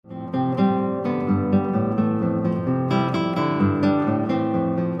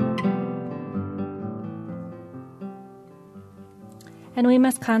And we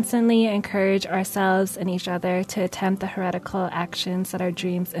must constantly encourage ourselves and each other to attempt the heretical actions that our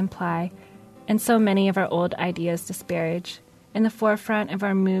dreams imply, and so many of our old ideas disparage. In the forefront of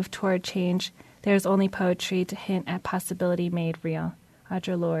our move toward change, there is only poetry to hint at possibility made real.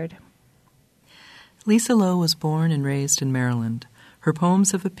 Audre Lorde. Lisa Lowe was born and raised in Maryland. Her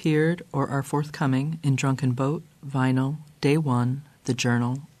poems have appeared or are forthcoming in Drunken Boat, Vinyl, Day One, The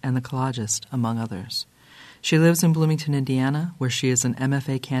Journal, and The Collagist, among others. She lives in Bloomington, Indiana, where she is an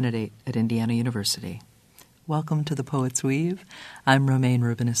MFA candidate at Indiana University. Welcome to The Poet's Weave. I'm Romaine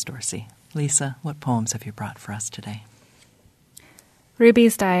Rubinis-Dorsey. Lisa, what poems have you brought for us today?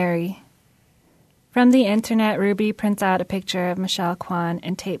 Ruby's Diary. From the internet, Ruby prints out a picture of Michelle Kwan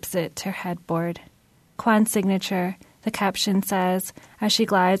and tapes it to her headboard. Kwan's signature, the caption says, as she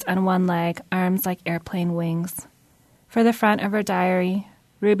glides on one leg, arms like airplane wings. For the front of her diary,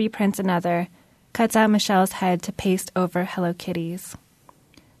 Ruby prints another, cuts out Michelle's head to paste over Hello Kitties.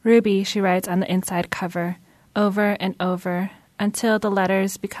 Ruby, she writes on the inside cover, over and over, until the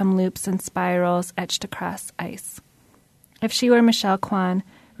letters become loops and spirals etched across ice. If she were Michelle Kwan,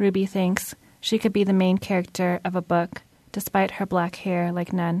 Ruby thinks, she could be the main character of a book, despite her black hair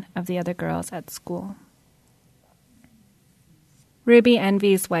like none of the other girls at school. Ruby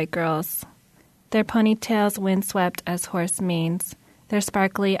envies white girls. Their ponytails windswept as horse manes, their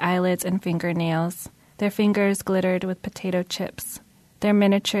sparkly eyelids and fingernails, their fingers glittered with potato chips, their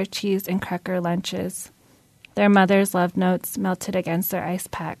miniature cheese and cracker lunches, their mothers' love notes melted against their ice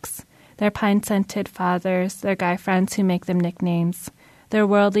packs, their pine-scented fathers, their guy friends who make them nicknames, their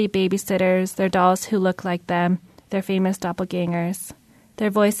worldly babysitters, their dolls who look like them, their famous doppelgangers, their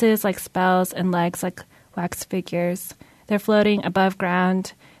voices like spells and legs like wax figures. They're floating above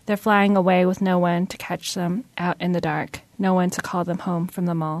ground. They're flying away with no one to catch them out in the dark, no one to call them home from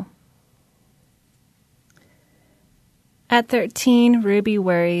the mall. At 13, Ruby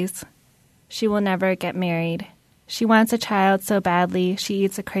worries. She will never get married. She wants a child so badly she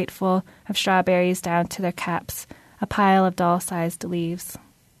eats a crateful of strawberries down to their caps, a pile of doll-sized leaves.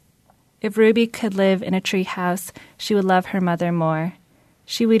 If Ruby could live in a tree house, she would love her mother more.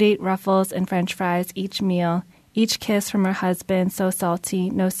 She would eat Ruffles and French fries each meal, each kiss from her husband so salty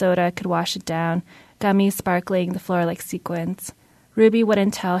no soda could wash it down, gummies sparkling the floor like sequins. Ruby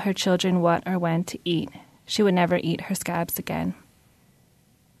wouldn't tell her children what or when to eat. She would never eat her scabs again.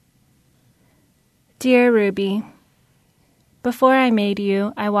 Dear Ruby, before I made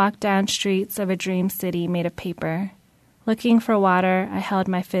you, I walked down streets of a dream city made of paper. Looking for water, I held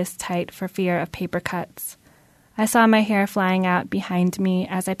my fist tight for fear of paper cuts. I saw my hair flying out behind me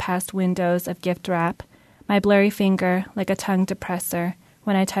as I passed windows of gift wrap, my blurry finger like a tongue depressor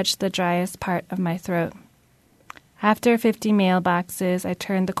when I touched the driest part of my throat. After 50 mailboxes, I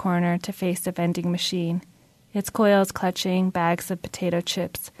turned the corner to face the vending machine, its coils clutching bags of potato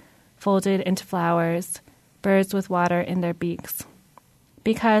chips, folded into flowers, birds with water in their beaks.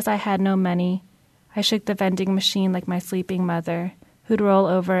 Because I had no money, I shook the vending machine like my sleeping mother, who'd roll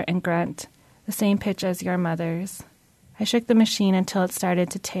over and grunt, the same pitch as your mother's. I shook the machine until it started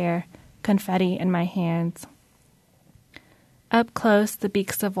to tear, confetti in my hands. Up close, the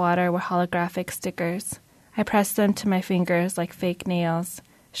beaks of water were holographic stickers. I pressed them to my fingers like fake nails,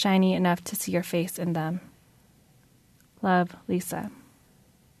 shiny enough to see your face in them. Love, Lisa.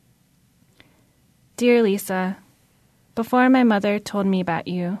 Dear Lisa, before my mother told me about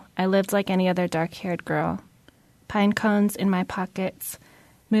you, I lived like any other dark-haired girl. Pine cones in my pockets,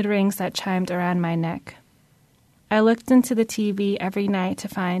 mood rings that chimed around my neck. I looked into the TV every night to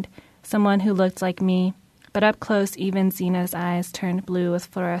find someone who looked like me, but up close even Zena's eyes turned blue with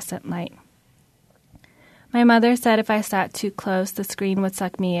fluorescent light. My mother said if I sat too close, the screen would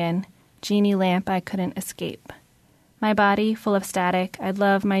suck me in, genie lamp I couldn't escape. My body full of static, I'd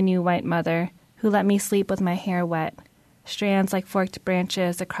love my new white mother, who let me sleep with my hair wet, strands like forked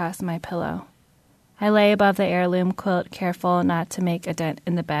branches across my pillow. I lay above the heirloom quilt, careful not to make a dent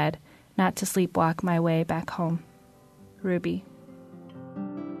in the bed, not to sleepwalk my way back home. Ruby.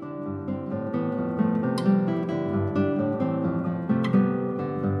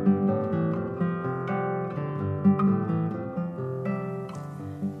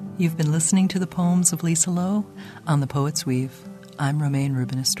 You've been listening to the poems of Lisa Lowe on The Poet's Weave. I'm Romaine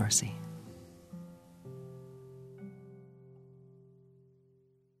Rubinis-Dorsey.